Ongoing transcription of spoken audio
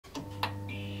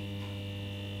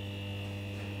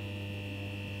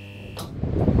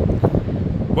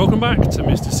Welcome back to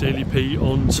MrsSealyp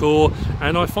on tour,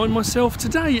 and I find myself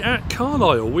today at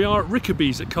Carlisle. We are at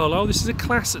Rickerby's at Carlisle. This is a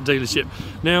CLAAS dealership.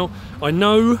 Now, I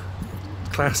know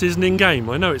CLAAS isn't in game,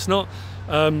 I know it's not,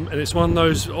 and it's one of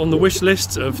those on the wish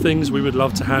list of things we would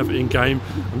love to have in game.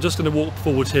 I'm just going to walk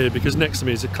forward here because next to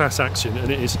me is a CLAAS Action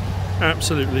and it is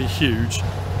absolutely huge.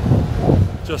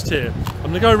 Just here. I'm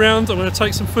going to go around, I'm going to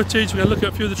take some footage, we're going to look at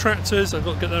a few of the tractors. I've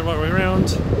got to get that right way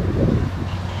around.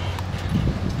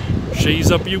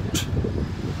 She's a beaut.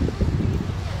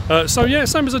 So yeah,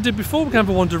 same as I did before, we're going to have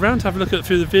a wander around, have a look at a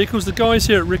few of the vehicles. The guys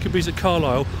here at Rickerby's at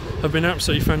Carlisle have been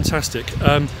absolutely fantastic.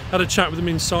 Had a chat with them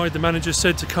inside. The manager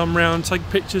said to come round, take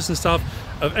pictures and stuff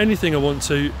of anything I want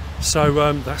to. So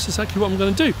that's exactly what I'm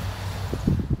going to do.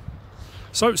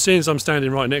 So seeing as I'm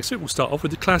standing right next to it, we'll start off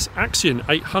with the CLAAS Action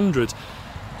 800.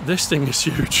 This thing is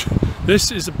huge.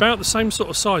 This is about the same sort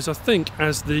of size, I think,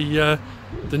 as the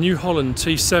New Holland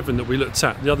T7 that we looked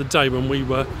at the other day when we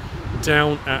were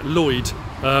down at Lloyd.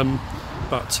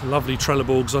 But lovely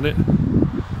Trelleborgs on it.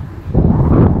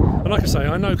 And like I say,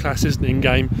 I know CLAAS isn't in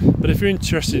game, but if you're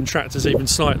interested in tractors even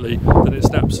slightly, then it's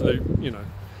an absolute, you know,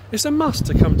 it's a must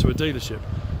to come to a dealership.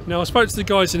 Now I spoke to the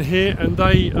guys in here, and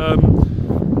they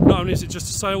not only is it just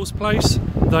a sales place,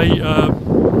 they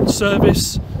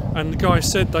service. And the guy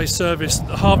said they service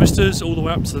the harvesters all the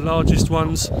way up to the largest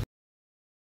ones.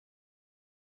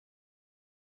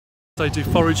 They do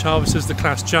forage harvesters, the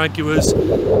CLAAS Jaguars,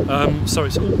 so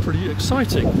it's all pretty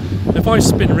exciting. If I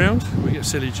spin around, we get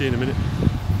Silly G in a minute.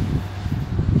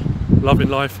 Loving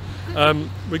life.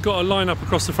 We've got a line up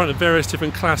across the front of various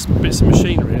different CLAAS bits of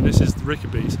machinery, and this is the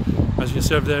Rickerby's. As you can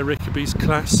see over there, Rickerby's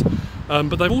CLAAS.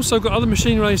 But they've also got other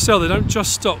machinery they sell. They don't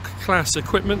just stock CLAAS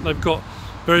equipment, they've got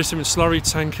various different slurry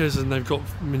tankers, and they've got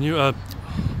manure,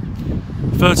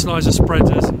 fertiliser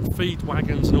spreaders and feed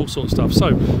wagons and all sorts of stuff.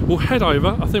 So we'll head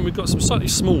over. I think we've got some slightly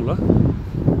smaller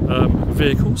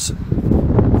vehicles.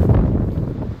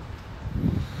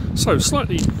 So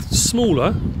slightly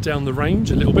smaller down the range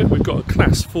a little bit. We've got a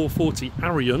CLAAS 440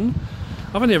 Arion.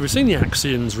 I've only ever seen the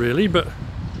Axions really, but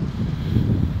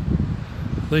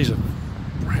these are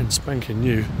brand spanking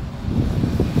new.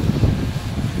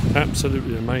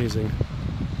 Absolutely amazing.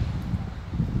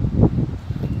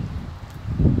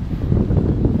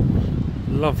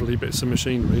 Lovely bits of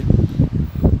machinery.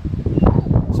 I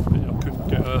couldn't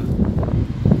get a...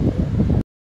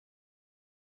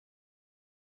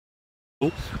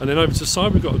 And then over to the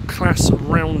side we've got a CLAAS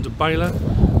round baler,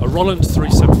 a Roland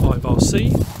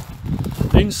 375RC.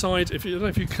 Inside, if you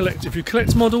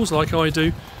collect models like I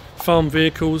do, farm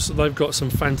vehicles, they've got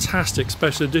some fantastic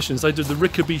special editions. They did the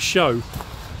Rickerby show,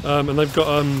 and they've got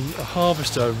a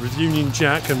harvester with Union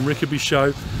Jack and Rickerby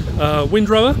show,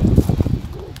 windrower.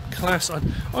 CLAAS, I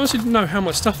honestly didn't know how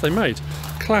much stuff they made.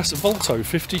 CLAAS Volto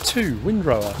 52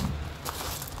 windrower.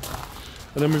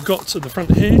 And then we've got to the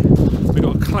front here, we've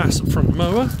got a CLAAS front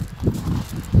mower.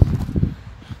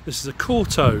 This is a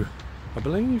Corto, I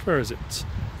believe. Where is it?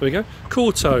 There we go.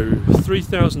 Corto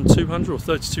 3200 or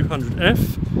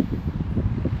 3200F.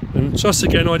 And just to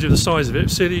get an idea of the size of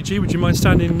it, Silly G, would you mind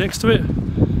standing next to it?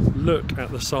 Look at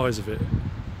the size of it.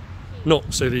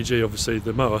 Not Silly G, obviously,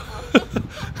 the mower.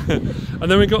 And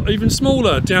then we got even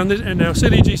smaller down this. And now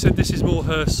Silly G said this is more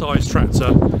her size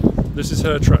tractor. This is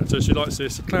her tractor. She likes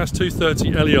this. A CLAAS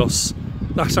 230 Elios.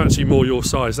 That's actually more your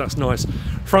size. That's nice.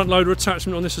 Front loader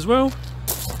attachment on this as well.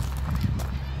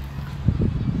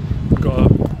 We've got a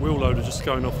wheel loader just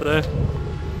going off there.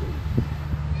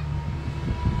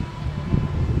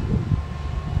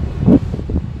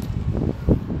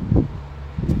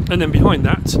 And then behind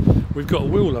that, we've got a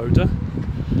wheel loader.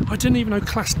 I didn't even know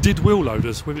CLAAS did wheel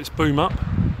loaders with its boom up.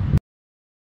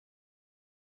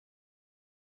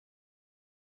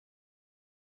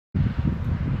 So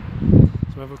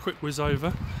we'll have a quick whiz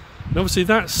over. And obviously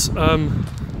that's, I'm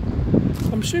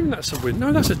assuming that's a wind.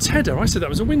 No, that's a tedder. I said that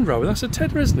was a windrower. That's a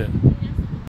tedder, isn't it?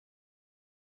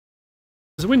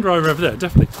 There's a windrower over there,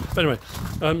 definitely. But anyway,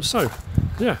 so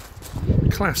yeah,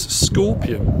 CLAAS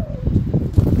Scorpion.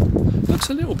 Looks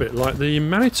a little bit like the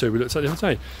Manitou we looked at the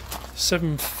other day.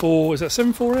 7.4, is that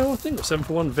 7.4L I think, or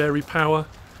 7.41 Vari Power.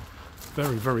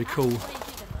 Very, very cool.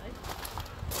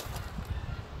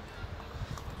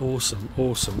 Awesome,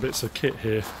 awesome bits of kit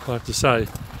here, I have to say.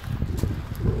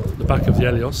 The back of the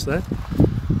Elios there.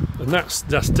 And that's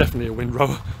definitely a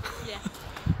windrower. Yeah.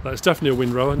 That's definitely a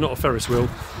windrower, not a Ferris wheel.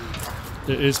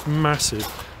 It is massive.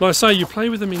 Like I say, you play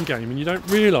with them in game and you don't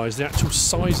realise the actual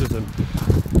size of them.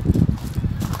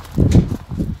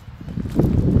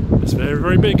 It's very,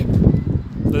 very big.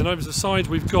 Then over to the side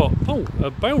we've got, oh, a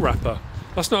bale wrapper.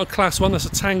 That's not a Claas one, that's a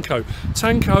Tanco.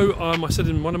 Tanco, I said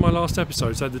in one of my last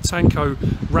episodes, they had the Tanco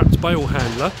wrapped bale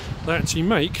handler. They actually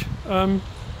make bale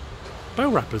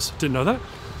wrappers. Didn't know that.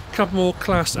 A couple more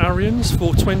Claas Arians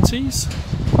 420s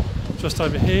just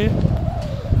over here.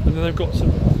 And then they've got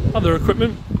some other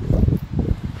equipment.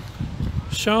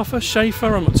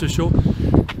 Schaefer, I'm not too sure.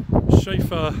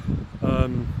 Schaefer,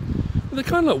 they're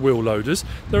kind of like wheel loaders.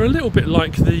 They're a little bit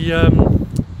like the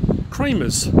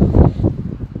Kramers.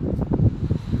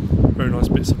 Very nice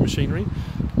bits of machinery.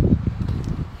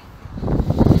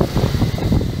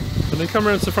 And then come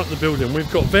around to the front of the building,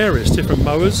 we've got various different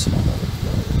mowers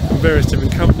from various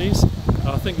different companies.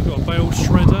 I think we've got a bale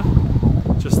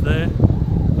shredder just there.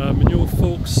 Manure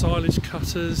forks, silage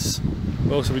cutters.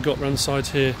 What else have we got around the side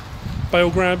here?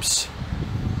 Bale grabs.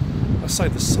 I say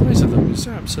the size of them is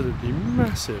absolutely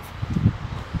massive.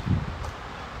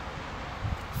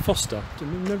 Foster,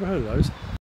 never heard of those.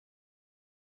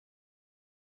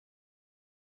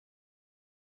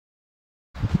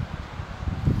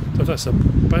 So if that's a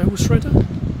bale shredder,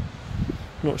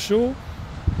 not sure.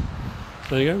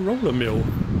 There you go, roller mill.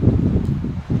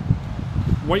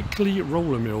 Wakely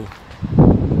roller mill.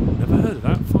 Never heard of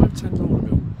that. 510 roller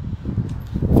mill.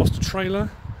 Foster trailer.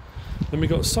 Then we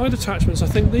got side attachments. I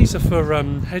think these are for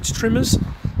hedge trimmers,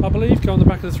 I believe. Go on the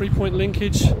back of the 3-point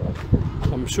linkage.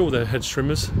 I'm sure they're hedge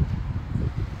trimmers.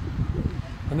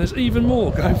 And there's even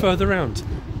more going further around.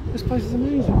 This place is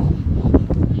amazing.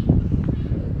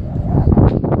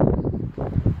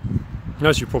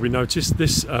 As you probably noticed,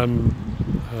 this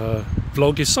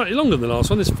vlog is slightly longer than the last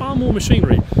one. There's far more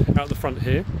machinery out the front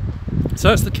here. So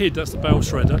that's the kid, that's the bale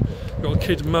shredder. We've got a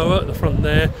kid mower at the front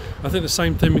there. I think the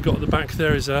same thing we've got at the back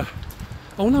there is a...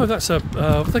 Oh no, that's a,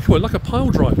 what do they call it, like a pile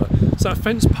driver. Is that a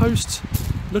fence post?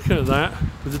 Looking at that,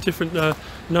 with the different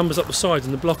numbers up the side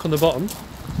and the block on the bottom.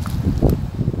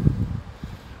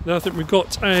 Now I think we've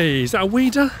got a, is that a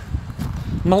weeder?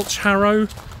 Mulch harrow,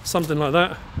 something like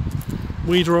that.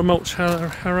 Weeder or mulch harrow.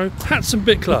 Hatson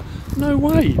Bickler, no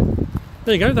way.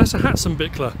 There you go, that's a Hatson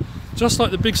Bickler. Just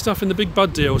like the big stuff in the Big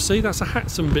Bud DLC, that's a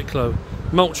Hatson Bickler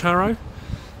mulch harrow.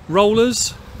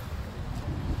 Rollers.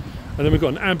 And then we've got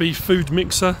an Abbey food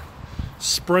mixer,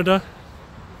 spreader.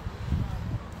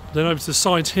 Then over to the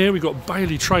side here we've got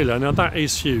Bailey trailer. Now that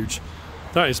is huge.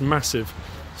 That is massive.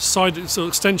 Side, so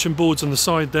extension boards on the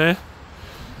side there.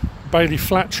 Bailey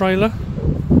flat trailer.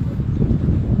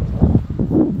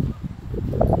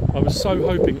 I was so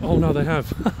hoping, oh no they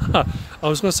have. I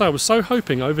was going to say, I was so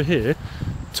hoping over here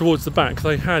towards the back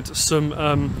they had some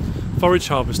forage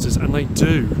harvesters, and they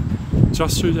do.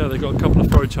 Just through there they've got a couple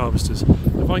of forage harvesters.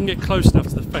 If I can get close enough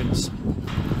to the fence,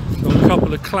 got a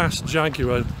couple of Claas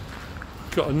Jaguar.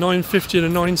 Got a 950 and a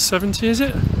 970, is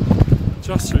it?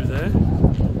 Just through there.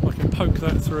 I can poke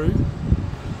that through.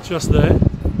 Just there.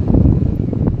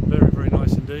 Very, very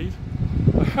nice indeed.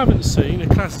 I haven't seen a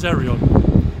Claas Zerion,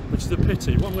 which is a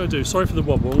pity. What I'm going to do, sorry for the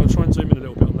wobble, I'm going to try and zoom in a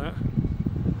little bit on that.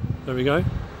 There we go.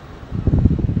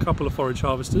 A couple of forage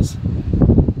harvesters.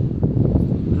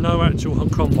 No actual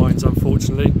combines,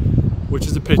 unfortunately, which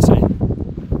is a pity.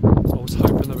 I was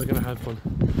hoping they were going to have one.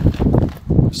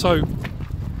 So,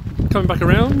 coming back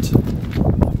around.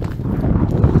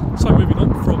 So moving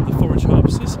on from the forage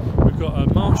harvesters, we've got a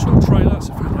Marshall trailer. That's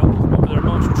a fairly old one, but there are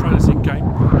Marshall trailers in game.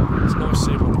 It's nice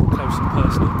seeing one up close and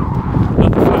personal.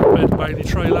 Another flatbed Bailey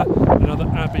trailer, another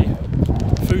Abbey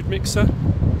food mixer.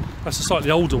 That's a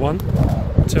slightly older one,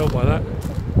 you can tell by that.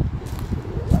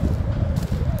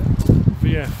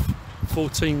 VF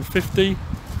 1450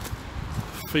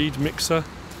 feed mixer.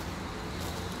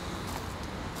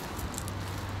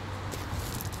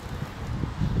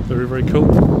 Very, very cool.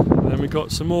 And then we've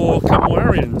got some more, a couple more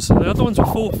Arians. The other ones were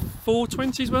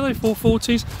 420s, were they?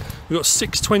 440s? We've got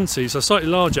 620s, so slightly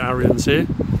larger Arians here.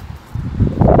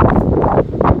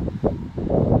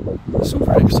 It's all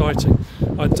very exciting.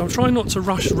 I'm trying not to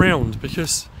rush round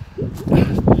because, you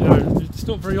know, it's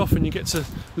not very often you get to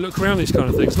look around these kind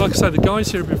of things. Like I say, the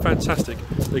guys here have been fantastic.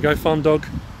 There you go, Farm Dog.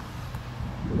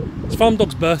 It's Farm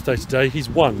Dog's birthday today. He's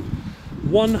one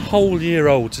whole year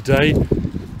old today.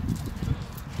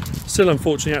 Still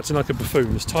unfortunately acting like a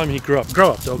buffoon. It's time he grew up.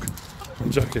 Grow up, dog. I'm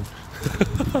joking.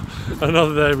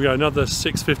 There we go, another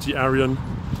 650 Arian.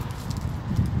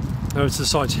 Over to the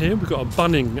side here, we've got a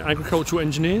Bunning Agricultural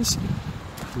Engineers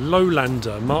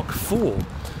Lowlander Mark IV.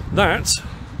 That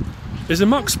is a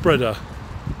muck spreader.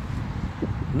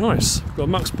 Nice. We've got a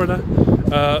muck spreader.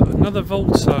 Another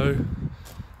Volto.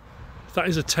 That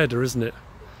is a Tedder, isn't it?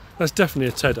 That's definitely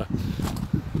a Tedder. I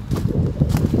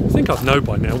think I'd know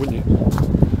by now, wouldn't you?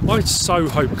 I'd so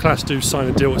hope Claas do sign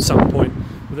a deal at some point.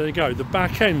 But there you go, the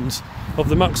back end of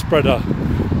the muck spreader.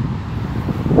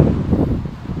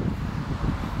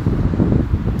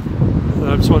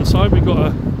 side we've got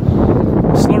a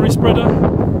slurry spreader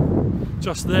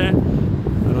just there,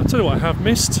 and I'll tell you what I have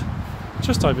missed,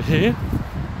 just over here,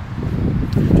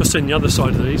 just seeing the other side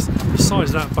of these, the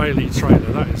size of that Bailey trailer,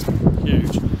 that is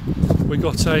huge. We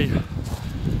got a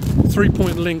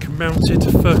 3-point link mounted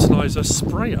fertiliser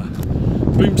sprayer,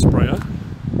 boom sprayer,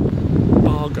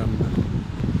 bar gun.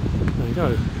 There you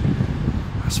go.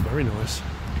 That's very nice.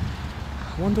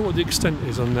 I wonder what the extent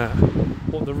is on that,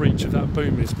 what the reach of that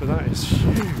boom is, but that is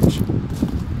huge.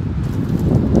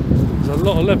 There's a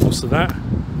lot of levels to that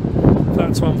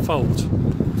to unfold.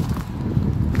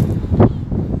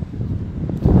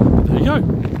 There you go.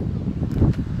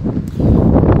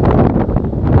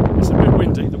 It's a bit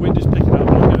windy, the wind is picking up,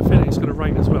 and I get a feeling it's going to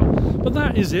rain as well. But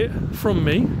that is it from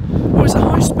me. Oh, it's a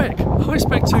high spec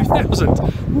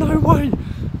 2000. No way.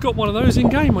 Got one of those in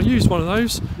game. I used one of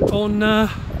those on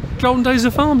Golden Days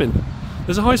of Farming.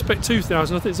 There's a high spec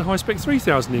 2000, I think it's a high spec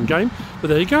 3000 in game, but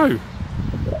there you go.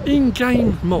 In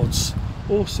game mods.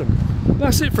 Awesome.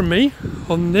 That's it from me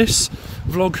on this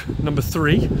vlog number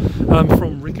 3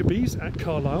 from Rickerby's at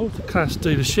Carlisle, the Claas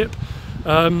Dealership.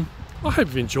 I hope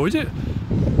you've enjoyed it.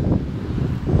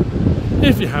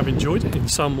 If you have enjoyed it in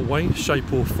some way,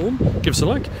 shape or form, give us a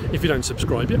like. If you don't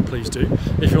subscribe yet, please do.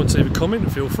 If you want to leave a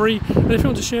comment, feel free. And if you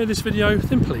want to share this video,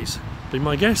 then please be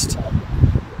my guest.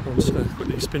 I'm just going to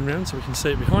quickly spin round so we can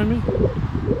see it behind me.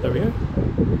 There we go.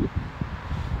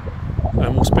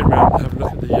 And we'll spin round and have a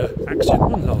look at the action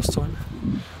one last time.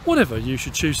 Whatever you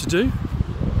should choose to do.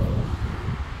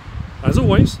 As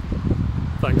always,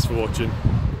 thanks for watching.